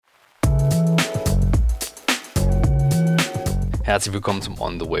Herzlich willkommen zum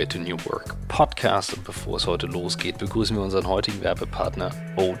On the Way to New Work Podcast. Und bevor es heute losgeht, begrüßen wir unseren heutigen Werbepartner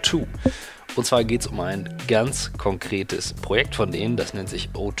O2. Und zwar geht es um ein ganz konkretes Projekt von denen, das nennt sich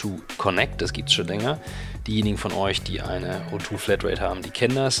O2 Connect, das gibt es schon länger. Diejenigen von euch, die eine O2 Flatrate haben, die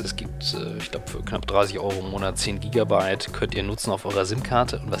kennen das. Es gibt, ich glaube, für knapp 30 Euro im Monat 10 Gigabyte könnt ihr nutzen auf eurer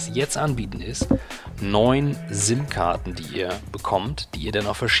SIM-Karte. Und was sie jetzt anbieten ist, 9 SIM-Karten, die ihr bekommt, die ihr dann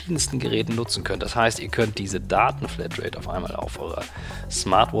auf verschiedensten Geräten nutzen könnt. Das heißt, ihr könnt diese Daten-Flatrate auf einmal auf eurer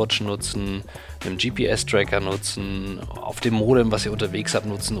Smartwatch nutzen, einem GPS-Tracker nutzen, auf dem Modem, was ihr unterwegs habt,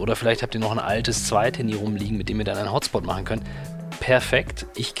 nutzen oder vielleicht habt ihr noch ein altes Zweithandy rumliegen, mit dem ihr dann einen Hotspot machen könnt. Perfekt.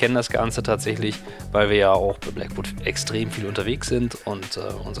 Ich kenne das Ganze tatsächlich, weil wir ja auch bei Blackwood extrem viel unterwegs sind und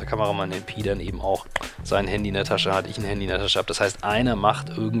unser Kameramann, den Pi, dann eben auch sein Handy in der Tasche hat, ich ein Handy in der Tasche habe. Das heißt, einer macht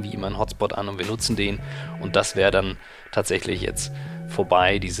irgendwie immer einen Hotspot an und wir nutzen den und das wäre dann tatsächlich jetzt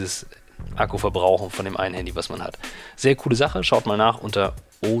vorbei, dieses Akkuverbrauchen von dem einen Handy, was man hat. Sehr coole Sache. Schaut mal nach unter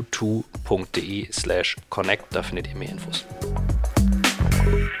o2.de/connect, da findet ihr mehr Infos.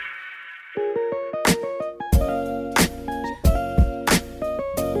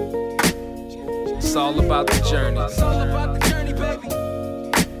 It's all about the journey. It's all about the journey, baby.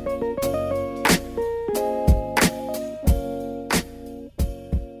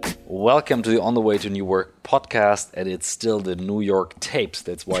 Welcome to the On the Way to New Work podcast, and it's still the New York tapes.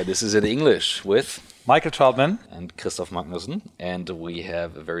 That's why this is in English with Michael Trautmann and Christoph Magnussen. And we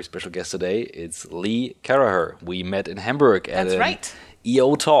have a very special guest today. It's Lee Caraher. We met in Hamburg at an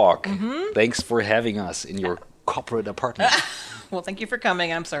EO talk. Mm-hmm. Thanks for having us in your corporate apartment. Well, thank you for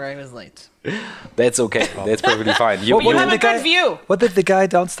coming. I'm sorry I was late. That's okay. That's perfectly fine. You have a good view. What did the guy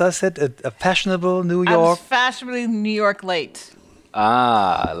downstairs said? A fashionable New York? I was fashionably New York late.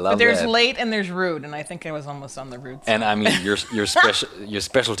 Ah, I love that. But there's late and there's rude, and I think I was almost on the rude side. And I mean, your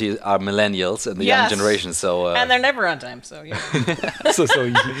specialty are millennials and the young generation. So and they're never on time. So yeah. so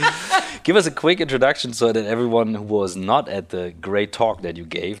easy. Give us a quick introduction so that everyone who was not at the great talk that you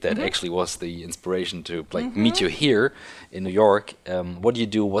gave, that actually was the inspiration to meet you here in New York. What do you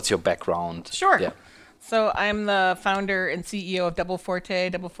do? What's your background? Sure. Yeah. So I'm the founder and CEO of Double Forte.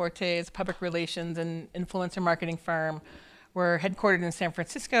 Double Forte is a public relations and influencer marketing firm. We're headquartered in San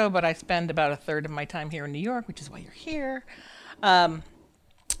Francisco, but I spend about a third of my time here in New York, which is why you're here. And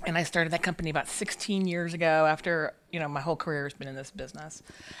I started that company about 16 years ago after, my whole career has been in this business.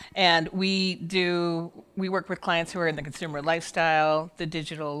 And we work with clients who are in the consumer lifestyle, the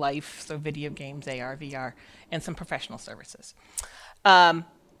digital life, so video games, AR, VR, and some professional services.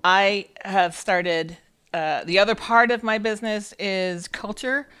 I have started, the other part of my business is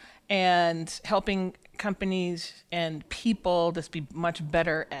culture and helping companies and people just be much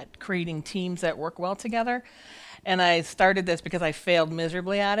better at creating teams that work well together. And I started this because I failed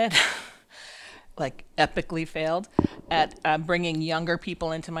miserably at it, like epically failed, at bringing younger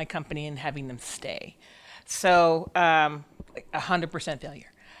people into my company and having them stay. So 100%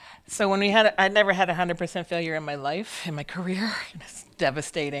 failure. So when I never had 100% failure in my life, in my career. It's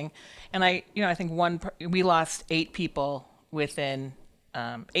devastating. And I think we lost 8 people within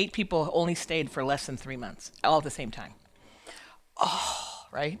 8 people only stayed for less than 3 months, all at the same time. Oh,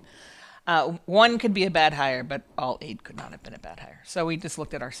 right? One could be a bad hire, but all 8 could not have been a bad hire. So we just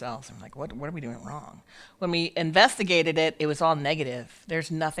looked at ourselves and like, what are we doing wrong? When we investigated it, it was all negative.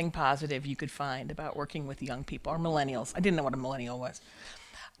 There's nothing positive you could find about working with young people or millennials. I didn't know what a millennial was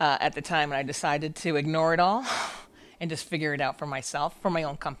at the time, and I decided to ignore it all and just figure it out for myself, for my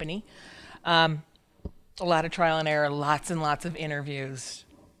own company. A lot of trial and error, lots and lots of interviews,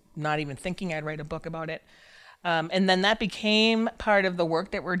 not even thinking I'd write a book about it. And then that became part of the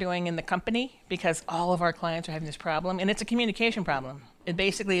work that we're doing in the company because all of our clients are having this problem, and it's a communication problem. It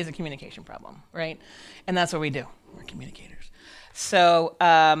basically is a communication problem, right? And that's what we do. We're communicators. So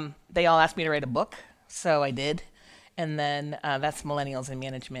they all asked me to write a book, so I did. And then that's Millennials in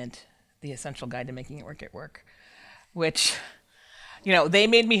Management, The Essential Guide to Making It Work at Work, which... they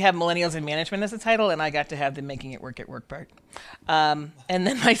made me have Millennials in Management as a title, and I got to have the Making It Work at Work part. And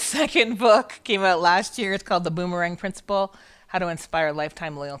then my second book came out last year. It's called The Boomerang Principle, How to Inspire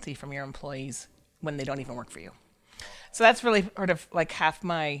Lifetime Loyalty from Your Employees When They Don't Even Work for You. So that's really sort of like half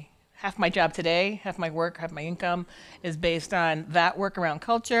my job today, half my work, half my income is based on that work around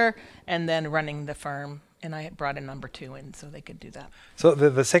culture and then running the firm. And I brought a number 2 in so they could do that. So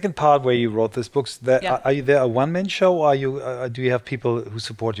the second part where you wrote this book, are you there a one-man show, or do you have people who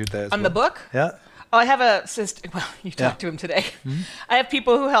support you there as on the book? Yeah. Oh, I have a sister. Well, you talked to him today. Mm-hmm. I have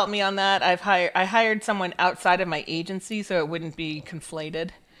people who help me on that. I hired someone outside of my agency so it wouldn't be conflated,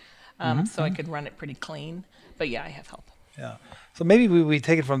 so I could run it pretty clean. But yeah, I have help. Yeah. So maybe we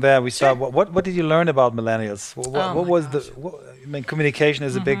take it from there. We start. What did you learn about millennials? What was gosh. I mean, communication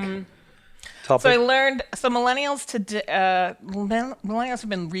is a big topic. So I learned. So millennials today, millennials have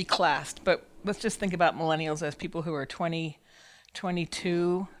been reclassed, but let's just think about millennials as people who are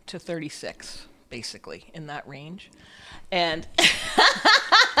 22 to 36, basically in that range, and.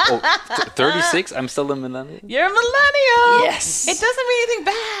 36? I'm still a millennial? You're a millennial. Yes. It doesn't mean anything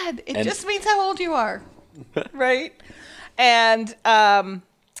bad. It just means how old you are, right? And I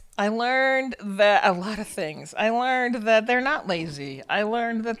learned that a lot of things. I learned that they're not lazy. I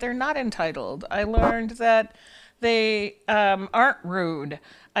learned that they're not entitled. I learned that they aren't rude.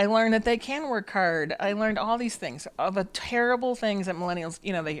 I learned that they can work hard. I learned all these things, all the terrible things that millennials,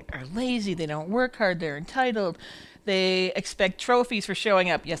 they are lazy. They don't work hard. They're entitled. They expect trophies for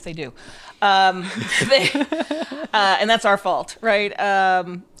showing up. Yes, they do. And that's our fault, right?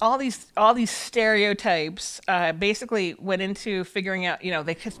 All these stereotypes basically went into figuring out,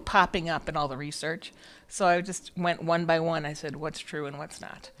 they kept popping up in all the research. So I just went one by one. I said, what's true and what's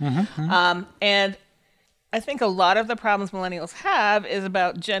not. And I think a lot of the problems millennials have is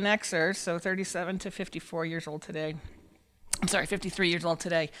about Gen Xers, so 37 to 54 years old today. 53 years old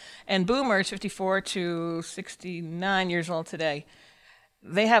today. And boomers, 54 to 69 years old today,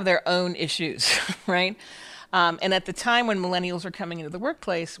 they have their own issues, right? And at the time when millennials were coming into the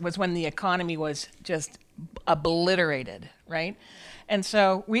workplace was when the economy was just obliterated, right? And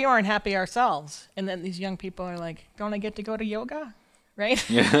so we aren't happy ourselves. And then these young people are like, don't I get to go to yoga, right?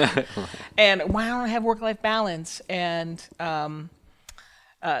 And why don't I have work-life balance? And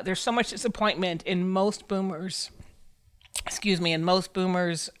there's so much disappointment in most boomers'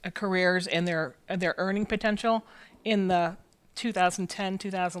 careers and their earning potential in the 2010,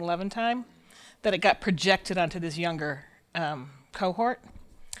 2011 time, that it got projected onto this younger cohort.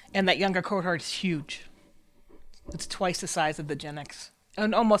 And that younger cohort is huge. It's twice the size of the Gen X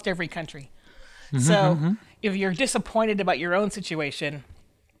in almost every country. So if you're disappointed about your own situation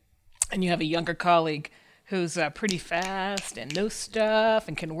and you have a younger colleague who's pretty fast and knows stuff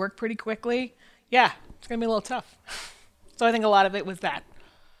and can work pretty quickly, yeah, it's going to be a little tough. So I think a lot of it was that.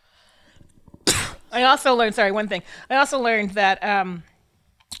 I also learned that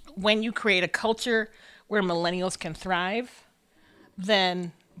when you create a culture where millennials can thrive,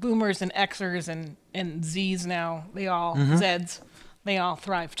 then boomers and Xers and Zs now, Zs, they all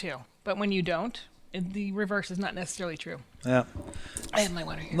thrive too. But when you don't, the reverse is not necessarily true. Yeah. I have my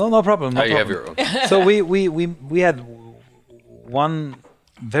water here. No problem. You have your own. So we had one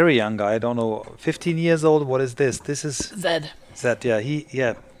very young guy, I don't know, 15 years old. What is this? This is Zed. Zed,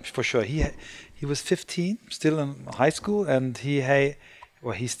 yeah, for sure. He was 15, still in high school, and he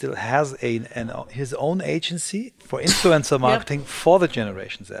still has his own agency for influencer marketing for the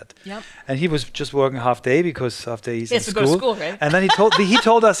Generation Z. Yep. And he was just working half day because half day he's in school. Go to school, right? And then he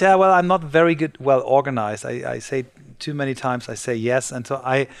told us, yeah, well, I'm not very well organized. I say too many times, I say yes, and so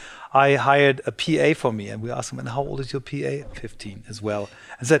I hired a PA for me, and we asked him, and how old is your PA? 15 as well.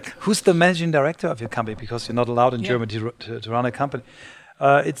 And said, who's the managing director of your company? Because you're not allowed in Germany to run a company.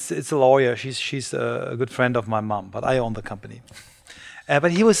 It's a lawyer. She's a good friend of my mom, but I own the company.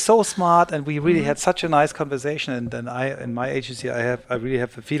 But he was so smart, and we really had such a nice conversation. And then in my agency, I really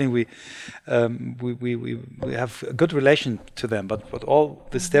have the feeling we have a good relation to them. But all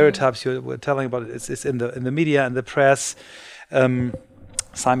the stereotypes you were telling about, it's in the media and the press.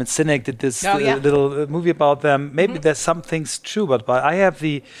 Simon Sinek did this little movie about them. Maybe there's some things true, but I have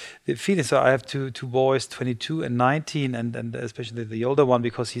the feeling. So I have two boys, 22 and 19, and especially the older one,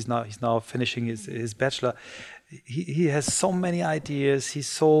 because he's now finishing his bachelor. He has so many ideas. He's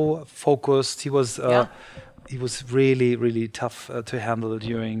so focused. He was really, really tough to handle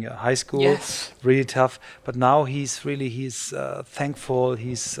during high school. Yes. Really tough. But now he's thankful.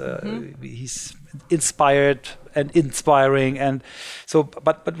 He's inspired and inspiring. And so,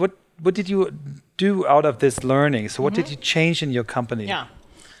 but what did you do out of this learning? So what did you change in your company? Yeah.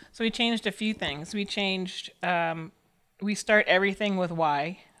 So we changed a few things. We changed. We start everything with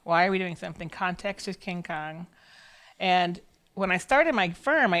why. Why are we doing something? Context is King Kong. And when I started my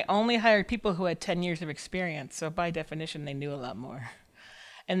firm, I only hired people who had 10 years of experience. So by definition, they knew a lot more.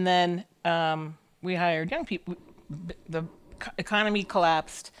 And then we hired young people. The economy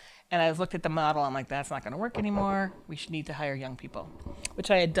collapsed, and I looked at the model. I'm like, that's not going to work anymore. We should need to hire young people,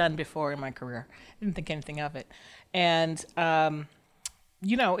 which I had done before in my career. Didn't think anything of it. And,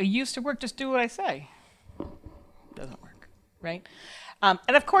 it used to work. Just do what I say. Doesn't work, right? And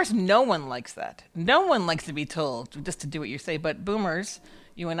of course, no one likes that. No one likes to be told just to do what you say. But boomers,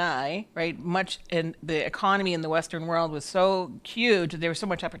 you and I, right, in the economy in the Western world was so huge, there was so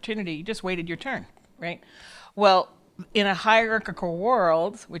much opportunity, you just waited your turn, right? Well, in a hierarchical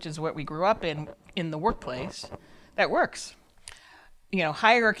world, which is what we grew up in the workplace, that works.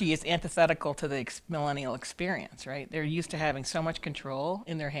 Hierarchy is antithetical to the millennial experience, right? They're used to having so much control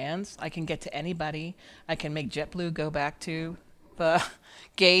in their hands. I can get to anybody. I can make JetBlue go back to the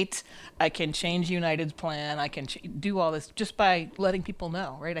gate. I can change United's plan. I can do all this just by letting people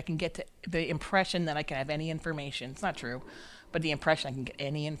know, right? I can get to the impression that I can have any information. It's not true, but the impression I can get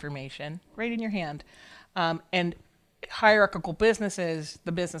any information right in your hand. And hierarchical businesses,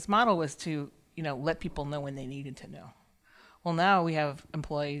 the business model was to, let people know when they needed to know. Well, now we have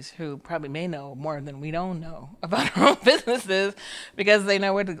employees who probably may know more than we don't know about our own businesses because they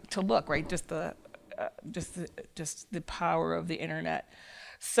know where to look, right? Just the power of the internet.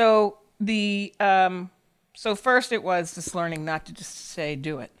 So so first it was just learning not to just say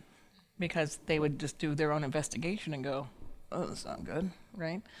do it, because they would just do their own investigation and go, oh, that's not good,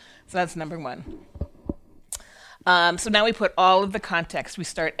 right? So that's number one. So now we put all of the context. We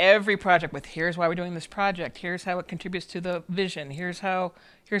start every project with, here's why we're doing this project. Here's how it contributes to the vision. Here's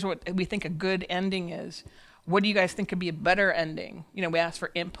what we think a good ending is. What do you guys think could be a better ending? We ask for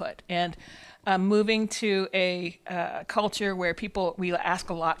input. And moving to a culture where we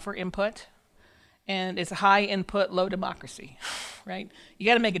ask a lot for input, and it's a high input, low democracy, right? You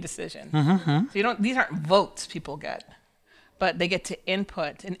got to make a decision. Mm-hmm. So these aren't votes people get, but they get to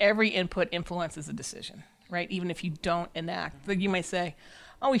input, and every input influences a decision. Right? Even if you don't enact. Like you might say,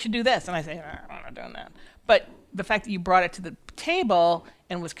 oh, we should do this. And I say, I'm not doing that. But the fact that you brought it to the table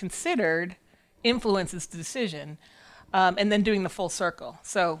and was considered influences the decision. And then doing the full circle.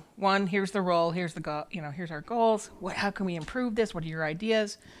 So one, here's the role, here's the goal, here's our goals. How can we improve this? What are your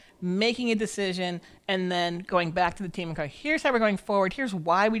ideas? Making a decision, and then going back to the team and going, here's how we're going forward. Here's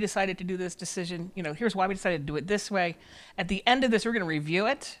why we decided to do this decision. Here's why we decided to do it this way. At the end of this, we're going to review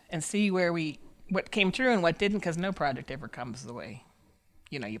it and see what came true and what didn't, because no project ever comes the way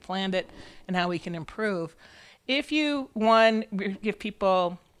you planned it, and how we can improve. If you give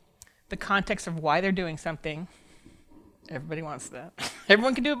people the context of why they're doing something, everybody wants that.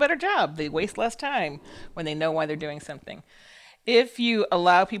 Everyone can do a better job. They waste less time when they know why they're doing something. If you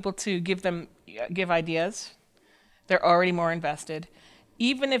allow people to give ideas, they're already more invested.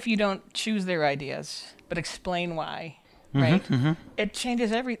 Even if you don't choose their ideas, but explain why, right? Mm-hmm. It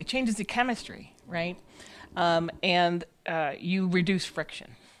changes It changes the chemistry, right? And you reduce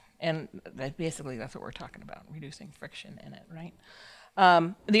friction. And that's what we're talking about, reducing friction in it, right?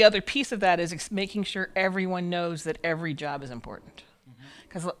 The other piece of that is making sure everyone knows that every job is important.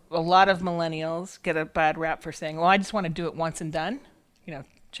 Because a lot of millennials get a bad rap for saying, well, I just want to do it once and done.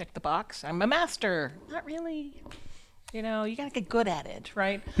 Check the box. I'm a master. Not really. You got to get good at it,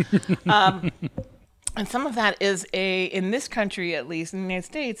 right? And some of that is in this country, at least in the United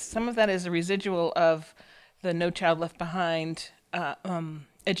States, some of that is a residual of the No Child Left Behind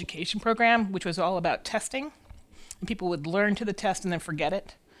education program, which was all about testing. And people would learn to the test and then forget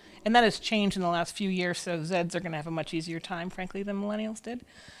it. And that has changed in the last few years, so Zeds are going to have a much easier time, frankly, than millennials did,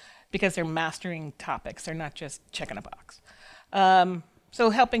 because they're mastering topics. They're not just checking a box.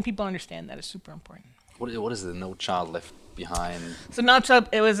 So helping people understand that is super important. What is the No Child Left Behind? So No Child,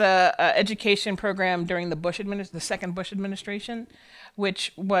 it was a education program during the second Bush administration,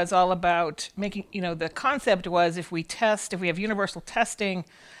 which was all about making, the concept was if we have universal testing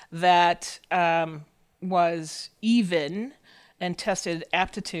that was even and tested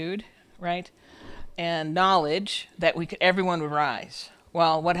aptitude, right, and knowledge, that everyone would rise.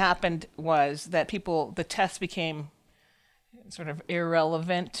 Well, what happened was that the tests became sort of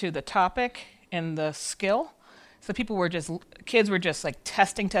irrelevant to the topic and the skill. So kids were just like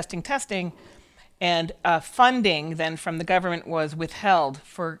testing, and funding then from the government was withheld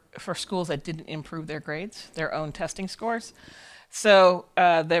for schools that didn't improve their grades, their own testing scores. So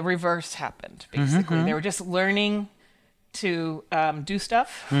the reverse happened, basically. Mm-hmm. They were just learning to do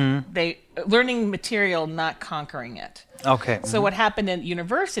stuff. Learning material, not conquering it. Okay. So what happened in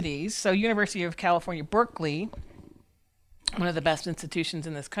universities, so University of California, Berkeley, one of the best institutions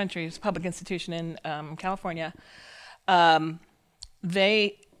in this country, it's a public institution in California,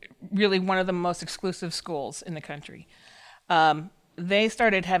 they really one of the most exclusive schools in the country. They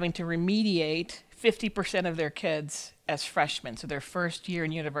started having to remediate 50% of their kids as freshmen, so their first year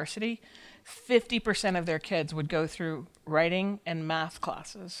in university. 50% of their kids would go through writing and math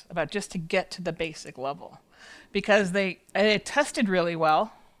classes just to get to the basic level, because they tested really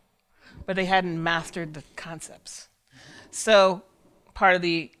well, but they hadn't mastered the concepts. So part of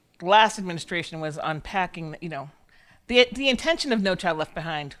the last administration was unpacking, the intention of No Child Left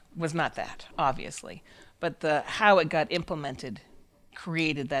Behind was not that, obviously, but how it got implemented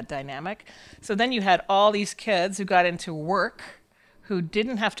created that dynamic. So then you had all these kids who got into work who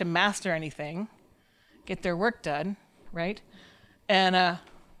didn't have to master anything, get their work done, right? And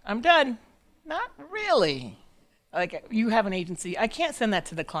I'm done. Not really. Like, you have an agency. I can't send that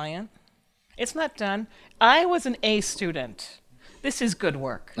to the client. It's not done. I was an A student. This is good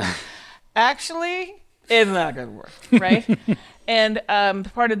work. Actually, it's not good work, right? And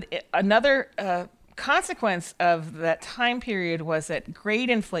another consequence of that time period was that grade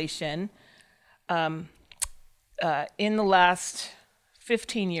inflation in the last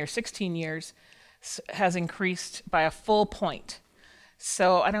 15 years, 16 years, has increased by a full point.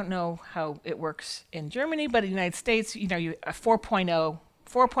 So I don't know how it works in Germany, but in the United States, you know, a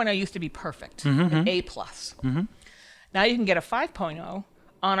 4.0 used to be perfect, an A+. Now you can get a 5.0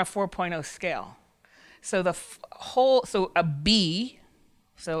 on a 4.0 scale. So so a B,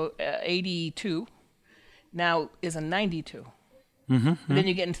 82, now is a 92. Then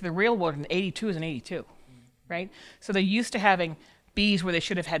you get into the real world, and 82 is an 82, right? So they're used to having B's where they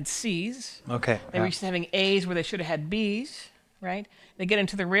should have had C's. Okay. They were used to having A's where they should have had B's, right? They get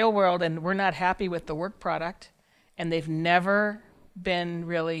into the real world, and we're not happy with the work product, and they've never been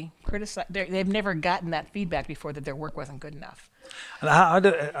really criticized. They've never gotten that feedback before that their work wasn't good enough. And how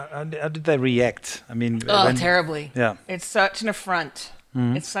did they react? I mean, terribly. Yeah. It's such an affront.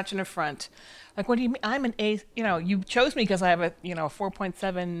 It's such an affront. Like, what do you mean? I'm an A. You know, you chose me because I have a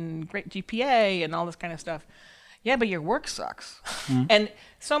 4.7 great GPA and all this kind of stuff. Yeah, but your work sucks. And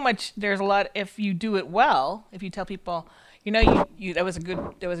so much. There's a lot. If you do it well, if you tell people, you know, that was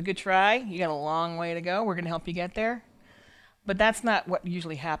a good try. You got a long way to go. We're going to help you get there. But that's not what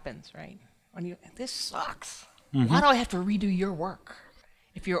usually happens, right? When this sucks. Why do I have to redo your work?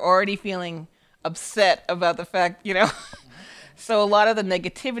 If you're already feeling upset about the fact, you know. So a lot of the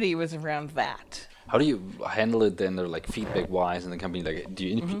negativity was around that. How do you handle it then, or like feedback-wise in the company? Like, do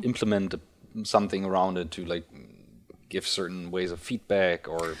you implement something around it to like give certain ways of feedback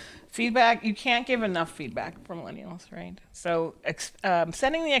or? Feedback, you can't give enough feedback for millennials, right? So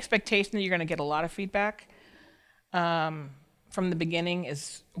setting the expectation that you're going to get a lot of feedback from the beginning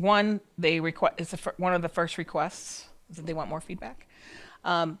is one, it's one of the first requests is that they want more feedback.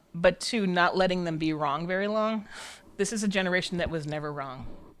 But two, not letting them be wrong very long. This is a generation that was never wrong.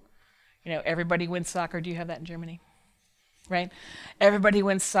 You know, everybody wins soccer. Do you have that in Germany? Right? Everybody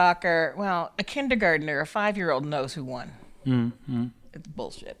wins soccer. Well, a kindergartner, a 5-year-old knows who won. It's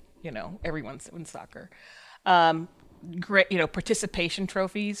bullshit. You know, everyone wins soccer. Great, participation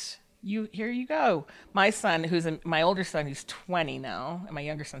trophies. Here you go. My son, my older son, who's 20 now, and my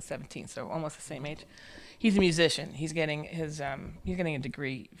younger son's 17, so almost the same age. He's a musician. He's getting a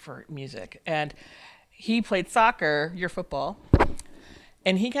degree for music, and he played soccer, your football,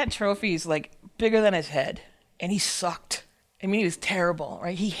 and he got trophies like bigger than his head, and he sucked. I mean, he was terrible,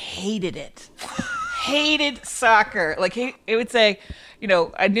 right? He hated it. Hated soccer. Like, it would say,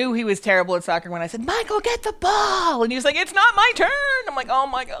 I knew he was terrible at soccer when I said, Michael, get the ball. And he was like, it's not my turn. I'm like, oh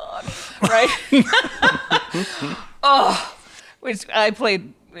my God. Right? Which I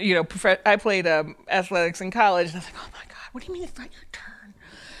played, athletics in college. And I was like, oh my God, what do you mean it's not your turn?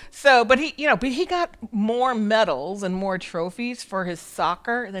 So, but he got more medals and more trophies for his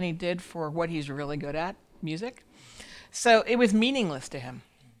soccer than he did for what he's really good at, music. So it was meaningless to him.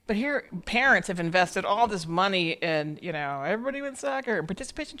 But here, parents have invested all this money in, everybody wins soccer and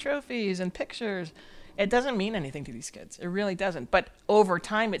participation trophies and pictures. It doesn't mean anything to these kids. It really doesn't. But over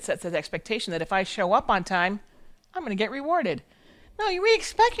time, it sets that expectation that if I show up on time, I'm going to get rewarded. No, we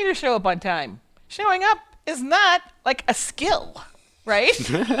expect you to show up on time. Showing up is not like a skill, right? It's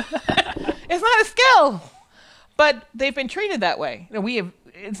not a skill. But they've been treated that way.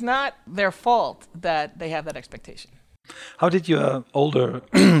 It's not their fault that they have that expectation. How did your older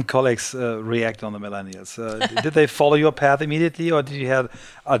colleagues react on the millennials? Did they follow your path immediately, or did you have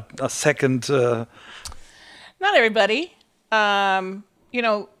a second? Not everybody. I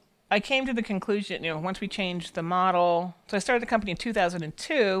came to the conclusion, once we changed the model. So I started the company in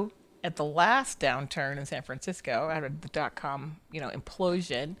 2002 at the last downturn in San Francisco out of the .com,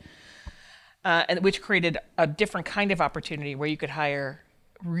 implosion, and which created a different kind of opportunity where you could hire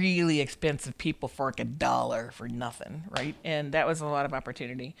really expensive people for like $1 for nothing, right? And that was a lot of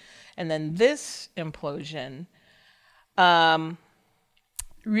opportunity. And then this implosion, it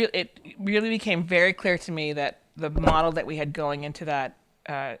really became very clear to me that the model that we had going into that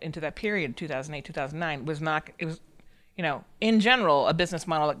period, 2008, 2009, was not. It was, in general, a business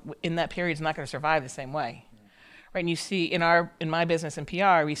model in that period is not going to survive the same way. Right, and you see in my business in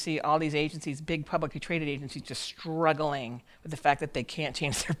PR, we see all these agencies, big publicly traded agencies, just struggling with the fact that they can't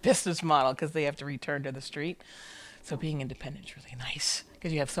change their business model because they have to return to the street. So being independent is really nice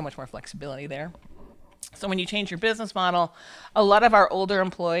because you have so much more flexibility there. So when you change your business model, a lot of our older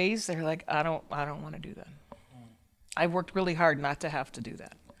employees, they're like, I don't want to do that. I've worked really hard not to have to do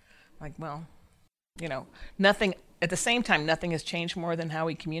that. Like, well, you know, nothing, at the same time, nothing has changed more than how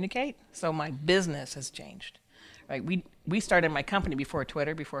we communicate. So my business has changed, right? We started my company before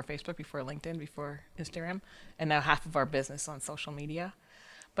Twitter, before Facebook, before LinkedIn, before Instagram, and now half of our business on social media.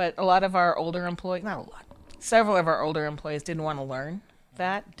 But a lot of our older employees, not a lot, several of our older employees didn't want to learn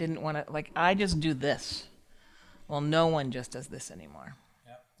that, didn't want to, like, I just do this. Well, no one just does this anymore,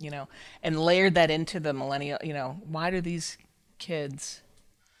 you know, and layered that into the millennial, you know, why do these kids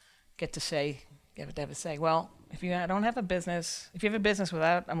get to say, have to say, well, if you don't have a business, if you have a business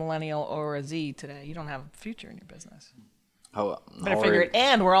without a millennial or a Z today, you don't have a future in your business. Better figure it.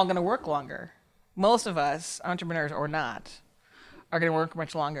 And we're all going to work longer. Most of us, entrepreneurs or not, are going to work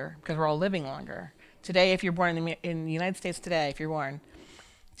much longer because we're all living longer. Today, if you're born in the United States today, if you're born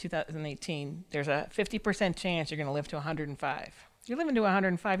 2018, there's a 50% chance you're going to live to 105. If you're living to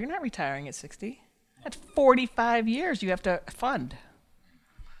 105, you're not retiring at 60. That's 45 years you have to fund.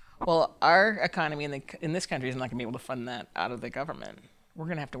 Well, our economy in this country is not going to be able to fund that out of the government. We're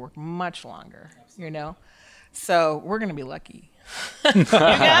going to have to work much longer, you know? So we're going to be lucky. You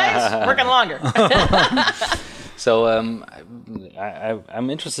guys, working longer. So I'm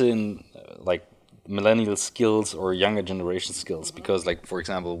interested in like millennial skills or younger generation skills because, like, for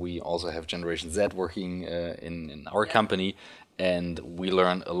example, we also have Generation Z working in our company, and we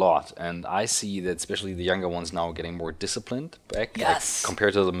learn a lot. And I see that especially the younger ones now getting more disciplined back, like,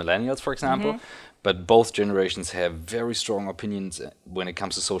 compared to the millennials, for example. But both generations have very strong opinions when it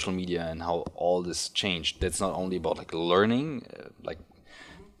comes to social media and how all this changed. That's not only about like learning,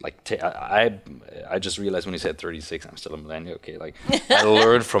 I just realized when you said 36, I'm still a millennial. Okay, like I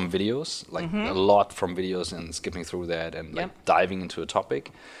learned from videos, like a lot from videos and skipping through that and like diving into a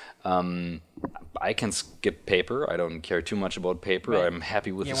topic. I can skip paper. I don't care too much about paper. Right. I'm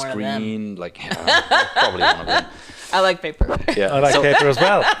happy with the screen. Like, probably one of them. I like paper. Yeah, I like paper as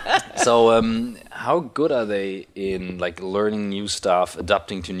well. So, how good are they in like learning new stuff,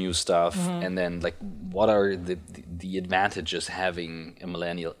 adapting to new stuff, and then like what are the advantages having a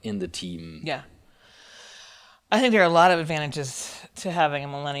millennial in the team? Yeah, I think there are a lot of advantages to having a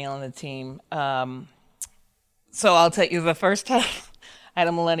millennial in the team. So I'll tell you the first time. I had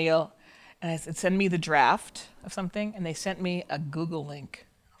a millennial, and I said, send me the draft of something, and they sent me a Google link.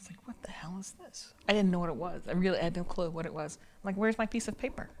 I was like, what the hell is this? I didn't know what it was. I had no clue what it was. I'm like, where's my piece of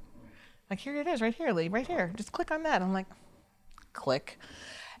paper? Like, here it is, right here, Lee, right here. Just click on that. I'm like, click.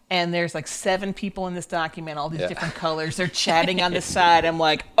 And there's like 7 people in this document, all these different colors. They're chatting on the side. I'm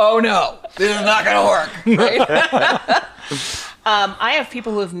like, oh no, this is not gonna work, right? I have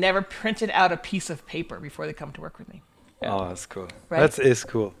people who have never printed out a piece of paper before they come to work with me. Yeah. Oh, that's cool. Right? That is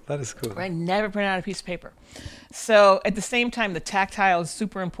cool. That is cool. Right? Never print out a piece of paper. So at the same time, the tactile is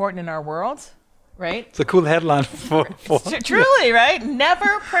super important in our world, right? It's a cool headline for truly, right?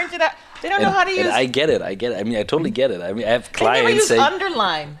 Never print it out. They don't know how to use. I get it. I mean, I totally get it. I mean, I have clients they never say use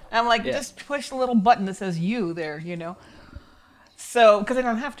underline. I'm like, just push the little button that says "you" there, you know. So because they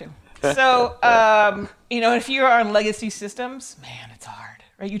don't have to. So you know, if you're on legacy systems, man, it's hard,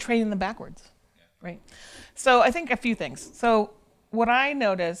 right? You train them backwards, right? So I think a few things. So what I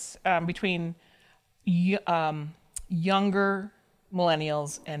notice between younger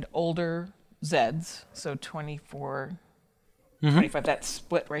millennials and older Zeds, so 24, 25, that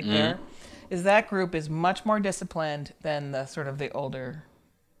split right there, is that group is much more disciplined than the sort of the older,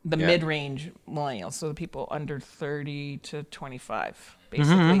 the mid-range millennials, so the people under 30 to 25,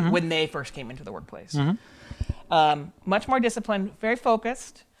 basically, when they first came into the workplace. Much more disciplined, very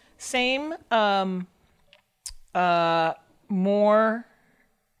focused, same... more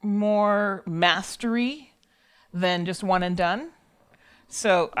mastery than just one and done.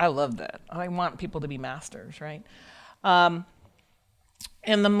 So I love that. I want people to be masters, right? And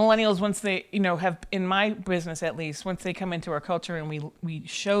the millennials, once they, you know, have, in my business at least, once they come into our culture and we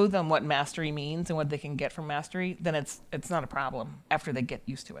show them what mastery means and what they can get from mastery, then it's not a problem after they get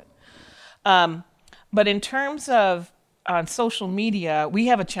used to it. But in terms of on social media, we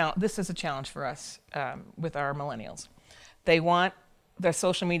have a challenge. This is a challenge for us with our millennials. They want their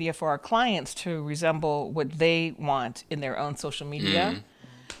social media for our clients to resemble what they want in their own social media.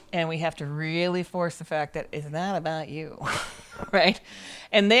 And we have to really force the fact that it's not about you, right?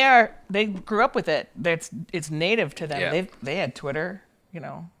 And they grew up with it. It's native to them. Yeah. They had Twitter, you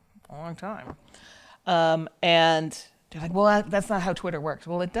know, a long time. And they're like, well, that's not how Twitter works.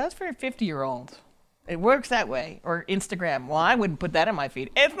 Well, it does for a 50-year-old. It works that way. Or Instagram. Well, I wouldn't put that in my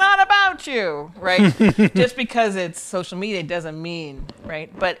feed. It's not about you, right? Just because it's social media doesn't mean,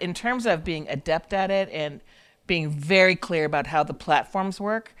 right? But in terms of being adept at it and being very clear about how the platforms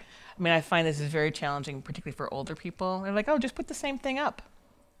work, I mean, I find this is very challenging, particularly for older people. They're like, oh, just put the same thing up,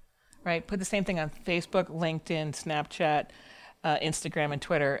 right? Put the same thing on Facebook, LinkedIn, Snapchat, Instagram, and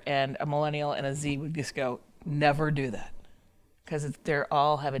Twitter. And a millennial and a Z would just go, never do that. Because they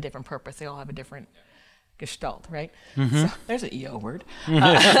all have a different purpose. They all have a different gestalt, right? So there's an EO word.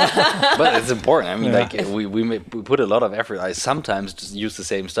 But it's important. I mean, like we put a lot of effort. I sometimes just use the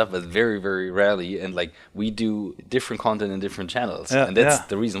same stuff, but very, very rarely. And like we do different content in different channels, and that's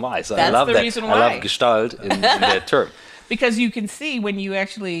the reason why. So That's I love the that. reason I why. love gestalt in that term. Because you can see when you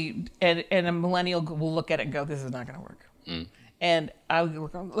actually, and a millennial will look at it and go, this is not going to work. And I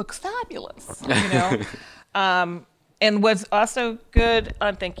would go, looks fabulous, you know? And what's also good,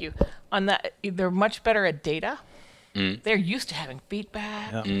 thank you, on that, they're much better at data. They're used to having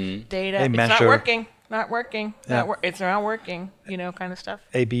feedback, data. They It's measure. not working. It's not working, you know, kind of stuff.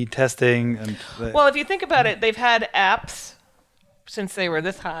 A/B testing and Well, if you think about it, they've had apps since they were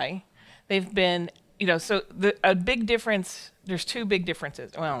this high. They've been, you know, so a big difference, there's two big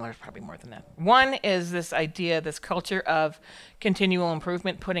differences. Well, there's probably more than that. One is this idea, this culture of continual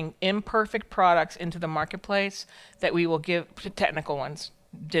improvement, putting imperfect products into the marketplace that we will give, technical ones,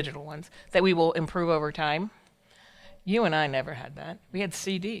 digital ones, that we will improve over time. You and I never had that. We had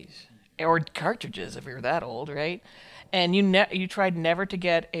CDs or cartridges if you're that old, right? And you tried never to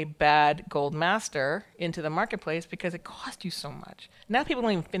get a bad gold master into the marketplace because it cost you so much. Now people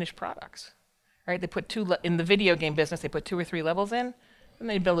don't even finish products. Right? They put in the video game business, they put 2 or 3 levels in, and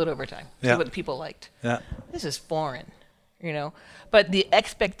they build it over time. See what the people liked. This is foreign, you know. But the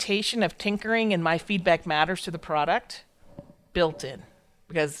expectation of tinkering and my feedback matters to the product, built in,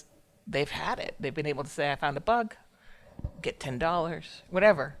 because they've had it. They've been able to say, I found a bug, get $10,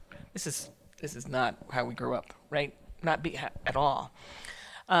 whatever. This is not how we grew up, right? Not at all.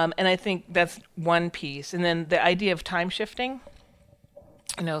 And I think that's one piece. And then the idea of time shifting.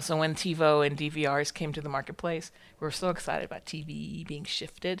 You know, so when TiVo and DVRs came to the marketplace, we were so excited about TV being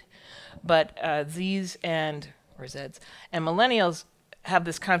shifted. But Zs and millennials have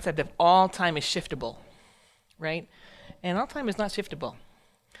this concept of all time is shiftable, right? And all time is not shiftable.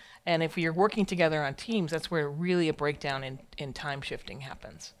 And if you're working together on teams, that's where really a breakdown in time shifting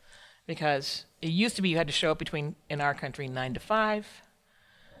happens. Because it used to be you had to show up in our country, 9 to 5.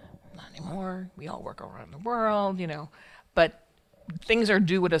 Not anymore. We all work around the world, you know. But things are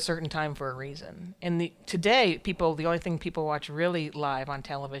due at a certain time for a reason. And today, the only thing people watch really live on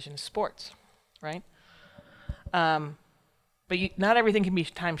television is sports, right? But not everything can be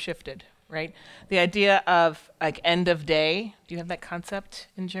time shifted, right? The idea of like end of day, do you have that concept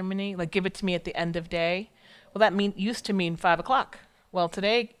in Germany? Like give it to me at the end of day. Well, that used to mean 5 o'clock. Well,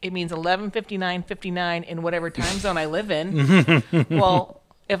 today it means 11:59 in whatever time zone I live in. Well,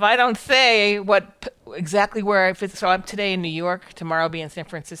 if I don't say exactly where I fit, so I'm today in New York, tomorrow I'll be in San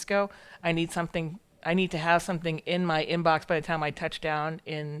Francisco. I need to have something in my inbox by the time I touch down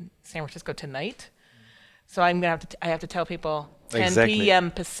in San Francisco tonight. So I have to tell people 10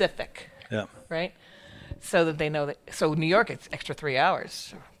 p.m. Pacific. Yeah. Right? So that they know that. So New York, it's extra 3 hours.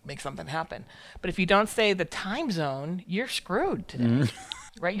 So make something happen. But if you don't say the time zone, you're screwed today.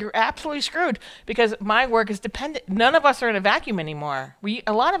 Right? You're absolutely screwed because my work is dependent. None of us are in a vacuum anymore.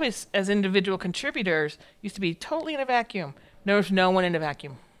 A lot of us as individual contributors used to be totally in a vacuum. There's no one in a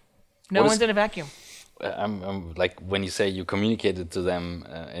vacuum. No one's in a vacuum. I'm like when you say you communicated to them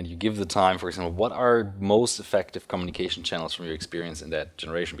and you give the time, for example, what are most effective communication channels from your experience in that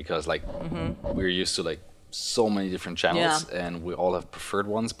generation? Because like we're used to like so many different channels and we all have preferred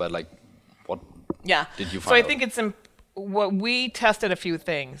ones, but like what did you find out? So I think it's what we tested a few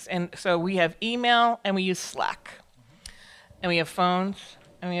things. And so we have email and we use Slack. And we have phones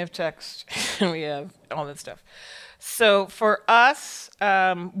and we have text and we have all that stuff. So for us,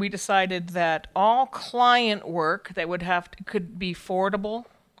 we decided that all client work that could be forwardable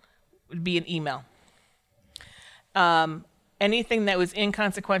would be an email. Anything that was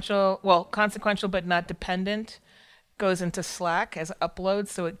consequential but not dependent goes into Slack as uploads,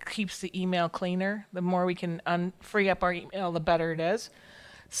 so it keeps the email cleaner. The more we can free up our email, the better it is.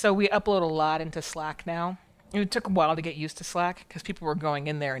 So we upload a lot into Slack now. It took a while to get used to Slack because people were going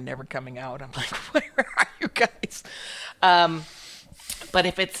in there and never coming out. I'm like, where are you guys? But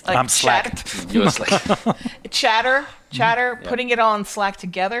if it's like I'm slacked. Chatter, putting it all in Slack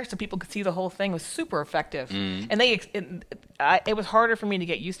together so people could see the whole thing was super effective. And it was harder for me to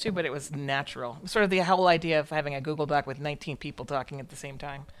get used to, but it was natural. Sort of the whole idea of having a Google Doc with 19 people talking at the same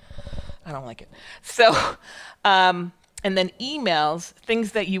time. I don't like it. So, and then emails,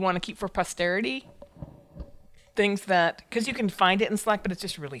 things that you want to keep for posterity, things that, because you can find it in Slack, but it's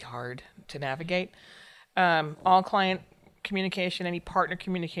just really hard to navigate. All client communication, any partner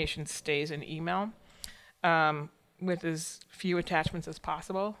communication stays in email with as few attachments as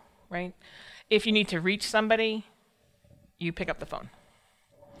possible, right? If you need to reach somebody, you pick up the phone.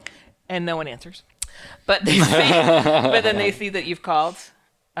 And no one answers. But they then they see that you've called.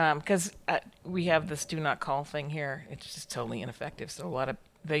 Because we have this do not call thing here. It's just totally ineffective. So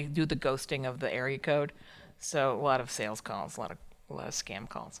they do the ghosting of the area code. So a lot of sales calls, a lot of scam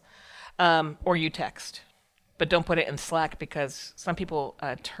calls. Or you text. But don't put it in Slack because some people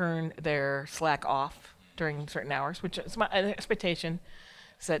turn their Slack off during certain hours, which is my expectation.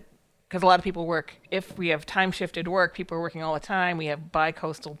 Is that because a lot of people work, if we have time-shifted work, people are working all the time. We have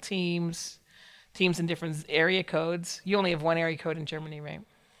bi-coastal teams in different area codes. You only have one area code in Germany, right?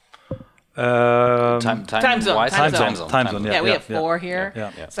 Time zone. Yeah, we have 4 here.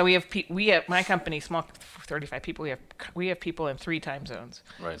 Yeah. So we have my company, small, 35 people. We have people in 3 time zones.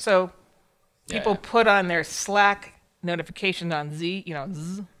 Right. So people put on their Slack notification on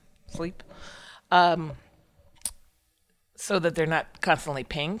sleep, so that they're not constantly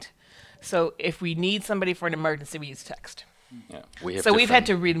pinged. So if we need somebody for an emergency, we use text. Yeah, we've had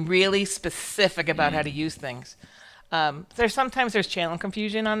to be really specific about how to use things. Sometimes there's channel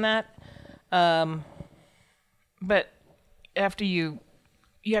confusion on that, but after you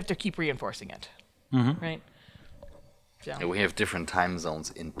have to keep reinforcing it, right? So. Yeah, we have different time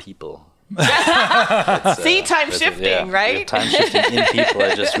zones in people. See, time shifting, right? We have time shifting in people.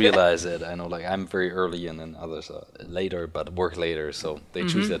 I just realized it. I know, like I'm very early and then others are later, but work later, so they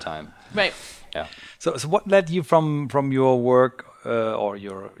choose their time. Right. Yeah. So what led you from your work or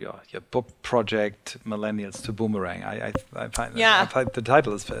your book project Millennials to Boomerang? I find the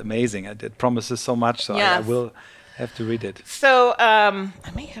title is amazing. It promises so much, so I will have to read it. So I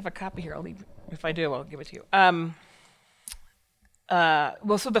may have a copy here. If I do, I'll give it to you.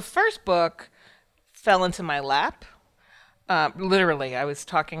 So the first book fell into my lap. Literally, I was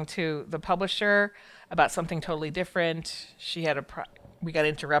talking to the publisher about something totally different. She had we got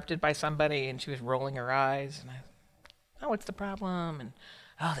interrupted by somebody, and she was rolling her eyes. And what's the problem? And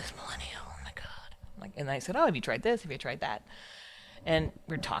this millennial. Oh my God! And I said, have you tried this? Have you tried that? And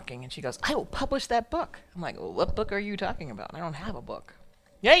we're talking, and she goes, I will publish that book. I'm like, well, what book are you talking about? I don't have a book.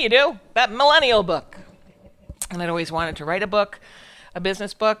 Yeah, you do. That millennial book. And I'd always wanted to write a book, a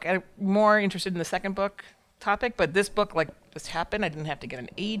business book. I'm more interested in the second book topic, but this book, just happened. I didn't have to get an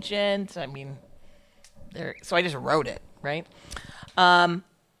agent. So I just wrote it, right?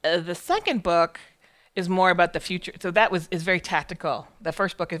 The second book is more about the future. So that is very tactical. The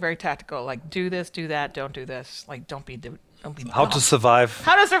first book is very tactical, like do this, do that, don't do this. Like don't be how to survive.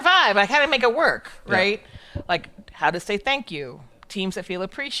 How to survive, like how to make it work, right? Like how to say thank you. Teams that feel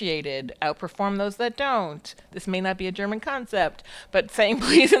appreciated outperform those that don't. This may not be a German concept, but saying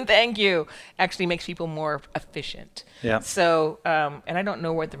please and thank you actually makes people more efficient. Yeah. So, and I don't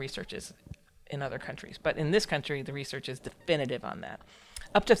know what the research is in other countries, but in this country, the research is definitive on that.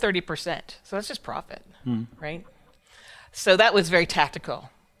 Up to 30%. So that's just profit, right? So that was very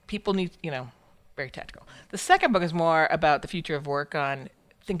tactical. People need, very tactical. The second book is more about the future of work on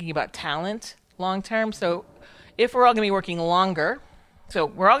thinking about talent long term. So if we're all going to be working longer,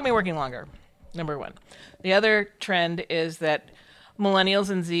 number one. The other trend is that millennials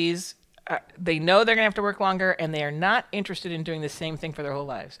and Zs, they know they're going to have to work longer, and they are not interested in doing the same thing for their whole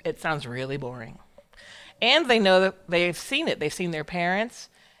lives. It sounds really boring. And they know that they've seen it. They've seen their parents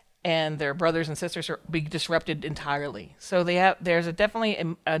and their brothers and sisters be disrupted entirely. So there's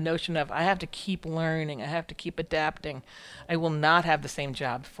definitely a notion of, I have to keep learning. I have to keep adapting. I will not have the same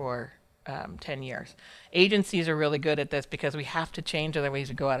job for 10 years. Agencies are really good at this because we have to change, otherwise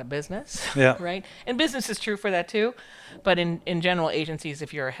we go out of business. Yeah. Right? And business is true for that too. But in general, agencies,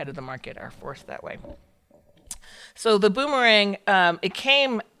 if you're ahead of the market, are forced that way. So the Boomerang, it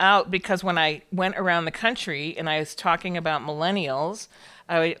came out because when I went around the country and I was talking about millennials,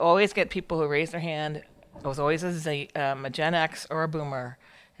 I would always get people who raised their hand. I was always a Gen X or a Boomer,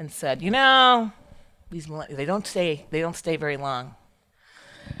 and said, these millennials, they don't stay very long.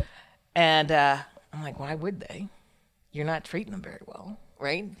 And I'm like, why would they? You're not treating them very well,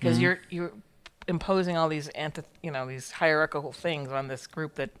 right? Because you're imposing all these these hierarchical things on this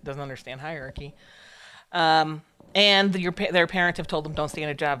group that doesn't understand hierarchy. And their parents have told them don't stay in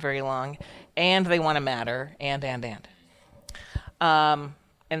a job very long, and they want to matter, and.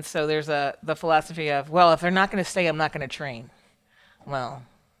 And so there's the philosophy of, well, if they're not going to stay, I'm not going to train. Well,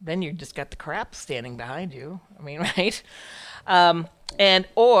 then you just got the crap standing behind you. I mean, right?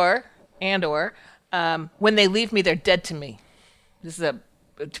 Or or when they leave me, they're dead to me. This is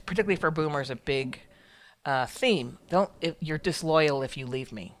particularly for boomers, a big theme. You're disloyal if you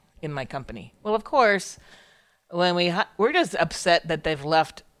leave me in my company. Well, of course, when we're just upset that they've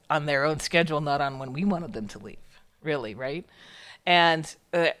left on their own schedule, not on when we wanted them to leave. Really, right? And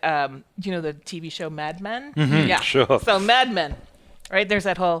the TV show Mad Men? Mm-hmm, yeah, sure. So Mad Men, right? There's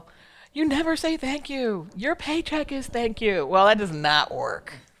that whole, you never say thank you. Your paycheck is thank you. Well, that does not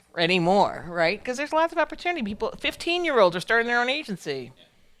work anymore, right? Because there's lots of opportunity. 15-year-olds are starting their own agency,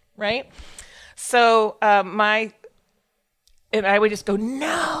 right? So and I would just go,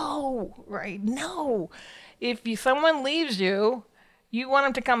 no, right? No. If someone leaves you, you want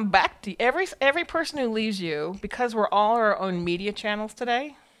them to come back to you. Every person who leaves you, because we're all our own media channels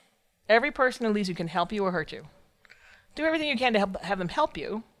today, every person who leaves you can help you or hurt you. Do everything you can to have them help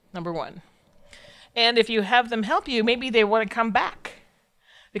you, number one. And if you have them help you, maybe they want to come back.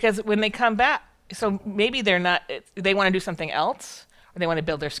 Because when they come back, so maybe they want to do something else, or they want to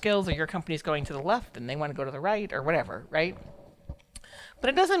build their skills, or your company's going to the left and they want to go to the right, or whatever, right? But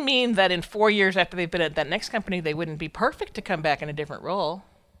it doesn't mean that in 4 years after they've been at that next company, they wouldn't be perfect to come back in a different role.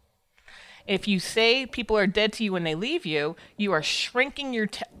 If you say people are dead to you when they leave you, you are shrinking your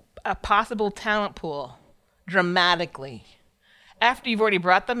possible talent pool dramatically. After you've already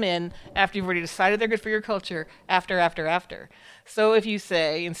brought them in, after you've already decided they're good for your culture, after. So if you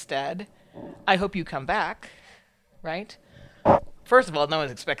say instead, I hope you come back, right? First of all, no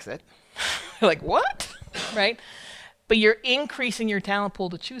one expects it. Like, what? Right? But you're increasing your talent pool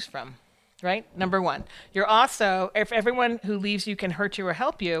to choose from, right? Number one. You're also, if everyone who leaves you can hurt you or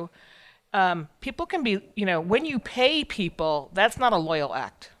help you, people can be, when you pay people, that's not a loyal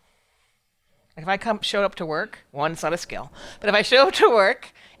act. If I show up to work, one, it's not a skill. But if I show up to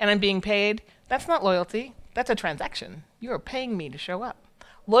work and I'm being paid, that's not loyalty. That's a transaction. You are paying me to show up.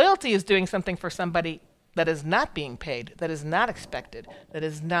 Loyalty is doing something for somebody that is not being paid, that is not expected, that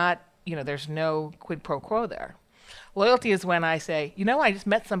is not, there's no quid pro quo there. Loyalty is when I say, I just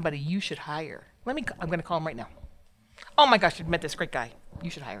met somebody you should hire. I'm going to call him right now. Oh my gosh, you met this great guy. You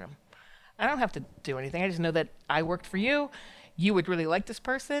should hire him. I don't have to do anything. I just know that I worked for you. You would really like this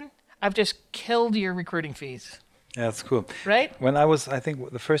person. I've just killed your recruiting fees. Yeah, that's cool. Right? When I was, I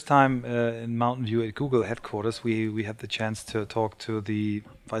think, the first time in Mountain View at Google headquarters, we had the chance to talk to the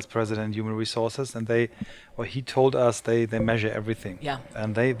vice president human resources, and he told us they measure everything. Yeah.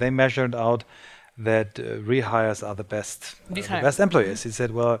 And they measured out that rehires are the best employees. He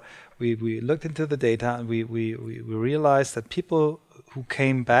said, well, we looked into the data and we realized that people who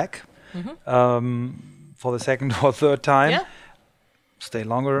came back for the second or third time stay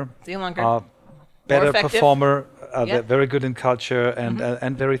longer, are better performer, they're very good in culture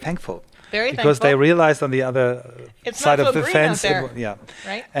and very thankful. Because they realized on the other side of the fence,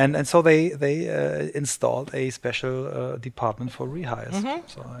 right? And so they installed a special department for rehires.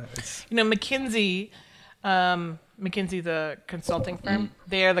 So it's McKinsey, the consulting firm,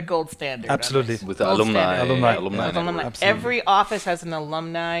 they are the gold standard. Absolutely, with the alumni. Absolutely. Every office has an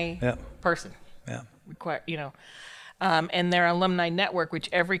alumni person. Yeah, and their alumni network, which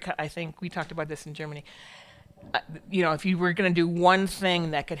I think we talked about this in Germany. If you were going to do one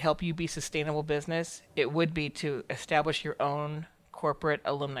thing that could help you be sustainable business, it would be to establish your own corporate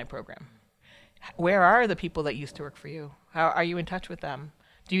alumni program. Where are the people that used to work for you? How are you in touch with them?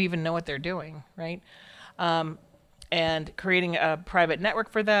 Do you even know what they're doing, right? And creating a private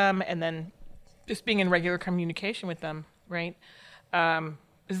network for them, and then just being in regular communication with them, right?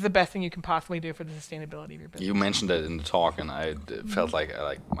 This is the best thing you can possibly do for the sustainability of your business. You mentioned that in the talk, and I felt like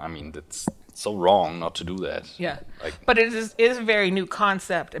that's so wrong not to do that. Yeah, but it is a very new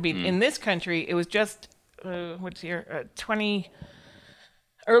concept. I mean, in this country, it was just early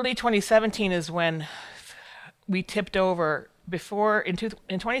 2017 is when we tipped over. Before in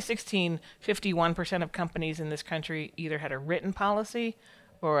 2016, 51% of companies in this country either had a written policy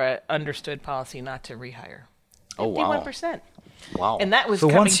or an understood policy not to rehire. 51%. Oh wow! Wow. And that was so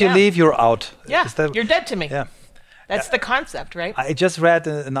coming once you down. leave, you're out. Yeah, you're dead to me. Yeah. That's the concept, right? I just read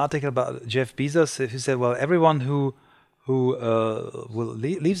an article about Jeff Bezos who said, well, everyone who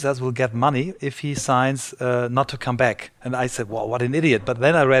leaves us will get money if he signs not to come back. And I said, well, what an idiot. But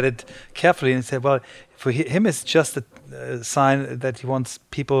then I read it carefully and said, well, for him it's just a sign that he wants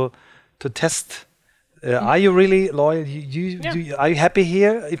people to test. Are you really loyal? Are you happy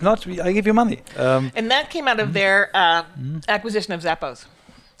here? If not, I give you money. And that came out of their acquisition of Zappos.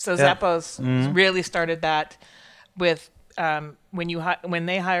 So Zappos really started that with when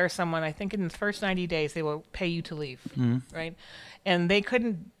they hire someone, I think in the first 90 days they will pay you to leave, right? And they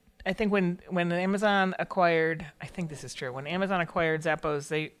couldn't. I think when Amazon acquired, I think this is true. When Amazon acquired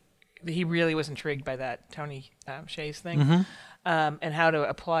Zappos, he really was intrigued by that Tony Hsieh's thing, and how to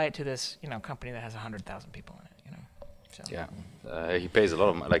apply it to this, company that has 100,000 people in it. So. Yeah, he pays a lot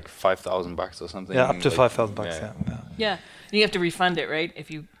of money, like $5,000 or something. Yeah, up to like, $5,000. Yeah, and you have to refund it, right? If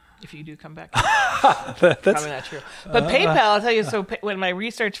you do come back. That's probably not true. But PayPal, I'll tell you. So when my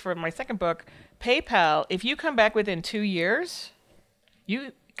research for my second book, PayPal, if you come back within 2 years,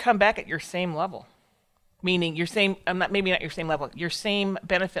 you come back at your same level. Meaning your same, maybe not your same level, your same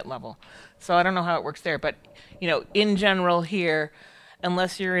benefit level. So I don't know how it works there, but in general here,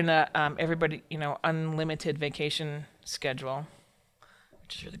 unless you're in a unlimited vacation schedule,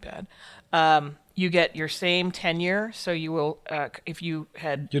 which is really bad, you get your same tenure. So you will, if you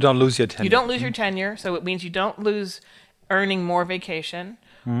had, you don't lose your tenure. You don't lose your tenure, so it means you don't lose earning more vacation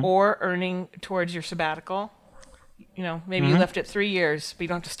or earning towards your sabbatical. Maybe you left it 3 years, but you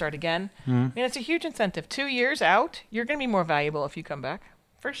don't have to start again. I mean, it's a huge incentive. 2 years out, you're going to be more valuable if you come back,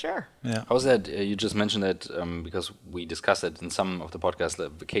 for sure. Yeah. How's that? You just mentioned that because we discussed it in some of the podcasts, the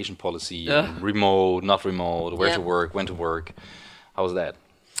vacation policy, remote, not remote, where to work, when to work. How's that?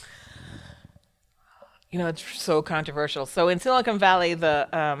 It's so controversial. So in Silicon Valley,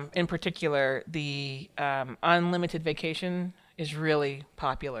 in particular, the unlimited vacation is really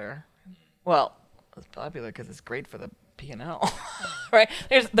popular. Well, it's popular because it's great for the P&L, right?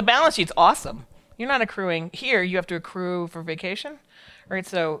 The balance sheet's awesome. You're not accruing. Here, you have to accrue for vacation, right?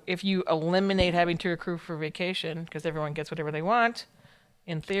 So if you eliminate having to accrue for vacation because everyone gets whatever they want,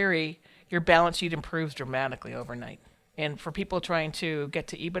 in theory, your balance sheet improves dramatically overnight. And for people trying to get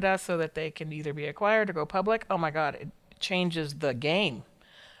to EBITDA so that they can either be acquired or go public, oh my God, it changes the game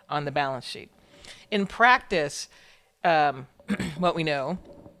on the balance sheet. In practice, what we know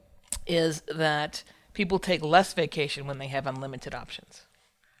is that people take less vacation when they have unlimited options.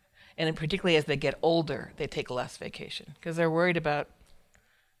 And particularly as they get older, they take less vacation because they're worried about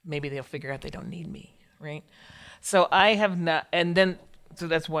maybe they'll figure out they don't need me, right? So I have not, so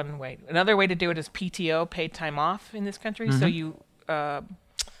that's one way. Another way to do it is PTO, paid time off in this country. So you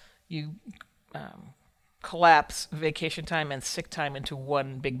collapse vacation time and sick time into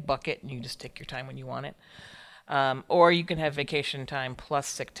one big bucket and you just take your time when you want it. Or you can have vacation time plus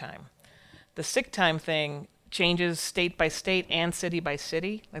sick time. The sick time thing changes state by state and city by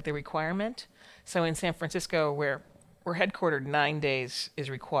city, like the requirement. So in San Francisco, where we're headquartered, 9 days is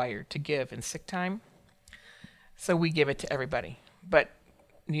required to give in sick time. So we give it to everybody. But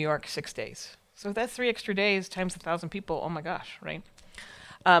New York, 6 days. So that's 3 extra days times 1,000 people. Oh my gosh, right?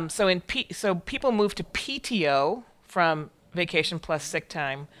 So people move to PTO from vacation plus sick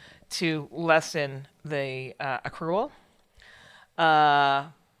time to lessen the accrual.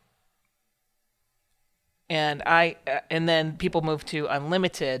 And then people move to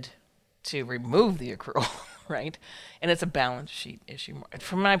unlimited to remove the accrual, right? And it's a balance sheet issue.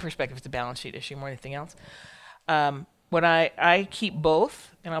 From my perspective, it's a balance sheet issue more than anything else. What I keep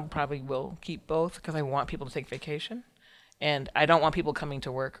both, and I probably will keep both because I want people to take vacation, and I don't want people coming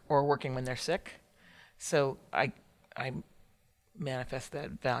to work or working when they're sick. So I manifest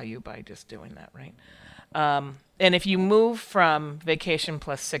that value by just doing that, right? And if you move from vacation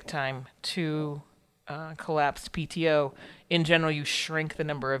plus sick time to collapsed PTO, in general, you shrink the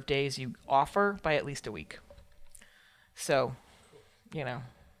number of days you offer by at least a week. So,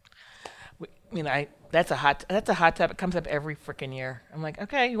 that's a hot topic. It comes up every freaking year. I'm like,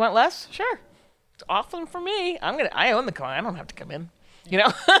 okay, you want less? Sure, it's awesome for me. I own the client. I don't have to come in.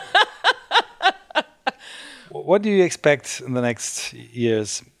 What do you expect in the next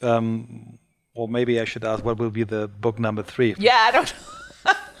years? Well, maybe I should ask, what will be the book number 3? Yeah, I don't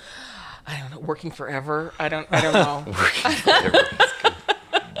know. Working forever. I don't know. Working forever.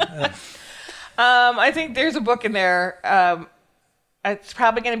 I think there's a book in there. It's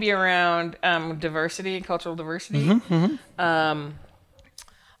probably going to be around diversity and cultural diversity. I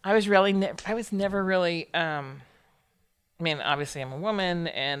was never really. Obviously, I'm a woman,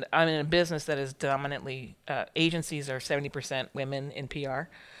 and I'm in a business that is dominantly agencies are 70% women in PR.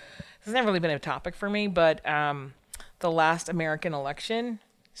 It's never really been a topic for me, but the last American election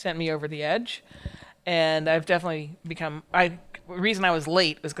sent me over the edge, and I've definitely become. The reason I was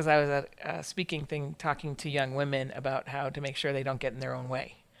late was because I was at a speaking thing talking to young women about how to make sure they don't get in their own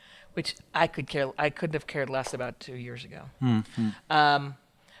way, which I couldn't have cared less about 2 years ago. And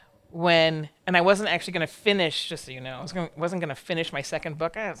I wasn't actually going to finish, just so you know, wasn't going to finish my second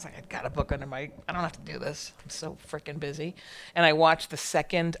book. I was like, I got a book under I don't have to do this. I'm so freaking busy. And I watched the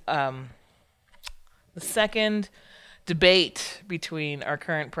second debate between our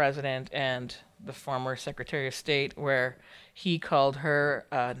current president and the former Secretary of State, where he called her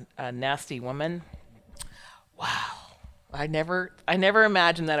a nasty woman. Wow. I never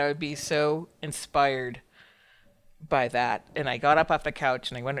imagined that I would be so inspired by that. And I got up off the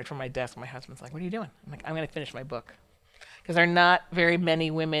couch and I went from my desk. My husband's like, "What are you doing?" I'm like, "I'm going to finish my book." Because there are not very many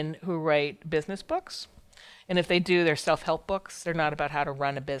women who write business books. And if they do, they're self-help books. They're not about how to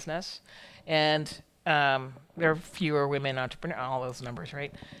run a business. And there are fewer women entrepreneurs, all those numbers,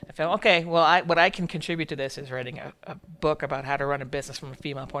 right? I felt, okay, well, what I can contribute to this is writing a book about how to run a business from a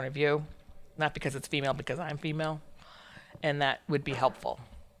female point of view. Not because it's female, because I'm female. And that would be helpful.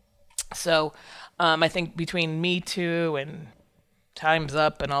 So I think between Me Too and Time's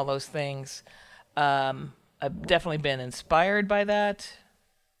Up and all those things, I've definitely been inspired by that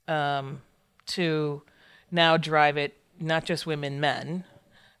to now drive it, not just women, men,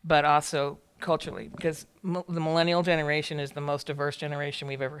 but also culturally, because the millennial generation is the most diverse generation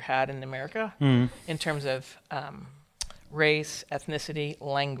we've ever had in America in terms of race, ethnicity,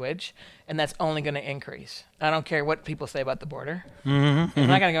 language, and that's only going to increase. I don't care what people say about the border. It's not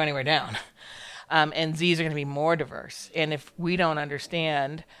going to go anywhere down. And Zs are going to be more diverse. And if we don't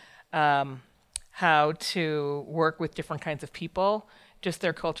understand how to work with different kinds of people, just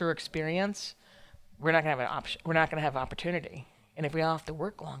their cultural experience, we're not going to have an option. We're not going to have opportunity. And if we all have to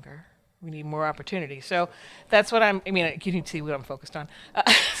work longer, we need more opportunity. So that's what you can see what I'm focused on.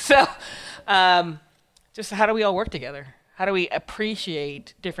 Just how do we all work together? How do we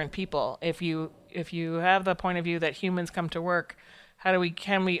appreciate different people? If you have the point of view that humans come to work,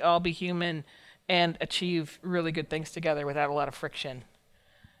 can we all be human and achieve really good things together without a lot of friction?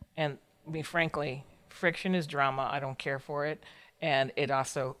 And I mean, frankly, friction is drama. I don't care for it. And it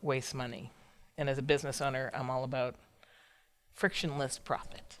also wastes money. And as a business owner, I'm all about frictionless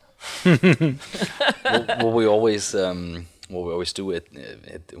profit. What we always do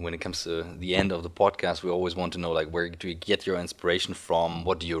when it comes to the end of the podcast, we always want to know, like, where do you get your inspiration from?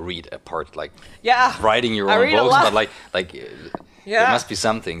 What do you read apart, like, writing your own books? But there must be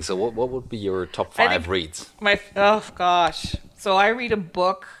something. So what would be your top 5 reads? Oh gosh. So I read a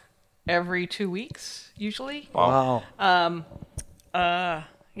book every 2 weeks usually. Wow.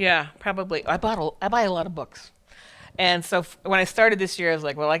 Yeah, probably. I buy a lot of books. And so when I started this year, I was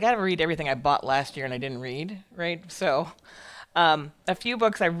like, well, I got to read everything I bought last year and I didn't read, right? So a few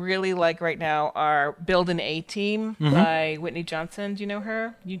books I really like right now are Build an A-Team by Whitney Johnson. Do you know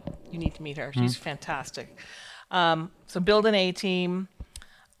her? You need to meet her. She's fantastic. So Build an A-Team,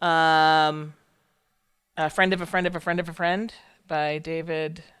 A Friend of a Friend of a Friend of a Friend by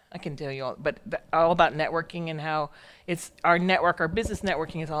David. I can tell you all, but all about networking and how it's our business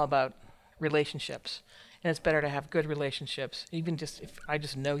networking is all about relationships. And it's better to have good relationships, even just if I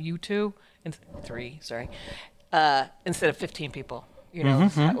just know you three, instead of 15 people. You know,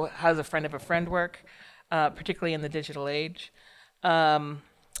 how does a friend of a friend work, particularly in the digital age?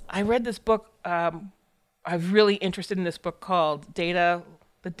 I read this book. I'm really interested in this book called The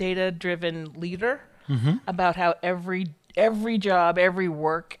Data-Driven Leader, about how every job, every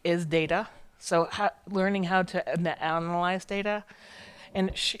work is data. So learning how to analyze data.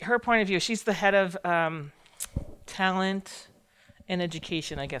 And her point of view, she's the head of talent and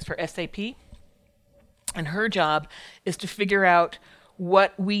education, I guess, for SAP. And her job is to figure out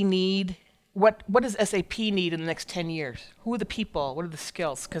what we need, what does SAP need in the next 10 years? Who are the people? What are the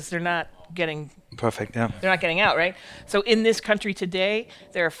skills? Because they're not getting... Perfect, yeah. They're not getting out, right? So in this country today,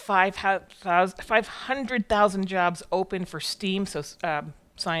 there are 500,000 jobs open for STEAM, so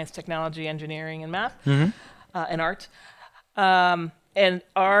science, technology, engineering, and math, and art. And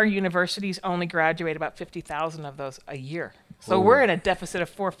our universities only graduate about 50,000 of those a year. So we're in a deficit of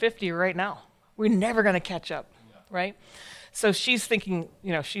 450 right now. We're never going to catch up, right? So she's thinking,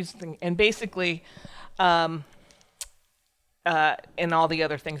 and basically, and all the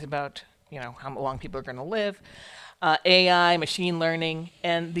other things about, how long people are going to live, AI, machine learning,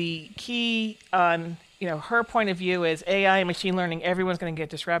 and the key on, her point of view is AI and machine learning, everyone's going to get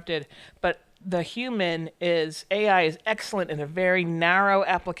disrupted, but the AI is excellent in a very narrow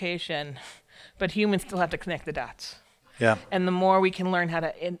application, but humans still have to connect the dots. Yeah. And the more we can learn how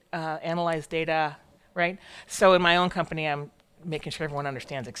to analyze data, right? So in my own company, I'm making sure everyone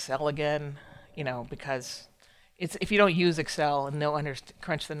understands Excel again, because if you don't use Excel and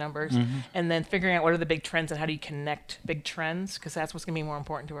crunch the numbers, and then figuring out what are the big trends and how do you connect big trends, because that's what's going to be more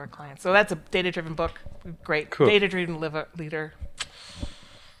important to our clients. So that's a data-driven book. Great. Cool. Data-driven leader.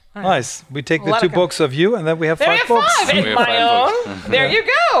 Nice. We take the 2 books of you, and then we have 5 books. In my own. There you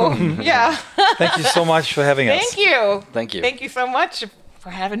go. Yeah. Thank you so much for having us. Thank you. Thank you. Thank you so much for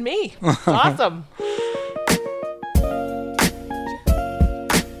having me. Awesome.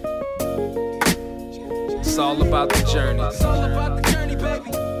 It's all about the journey. It's all about the journey,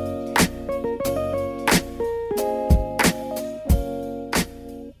 baby.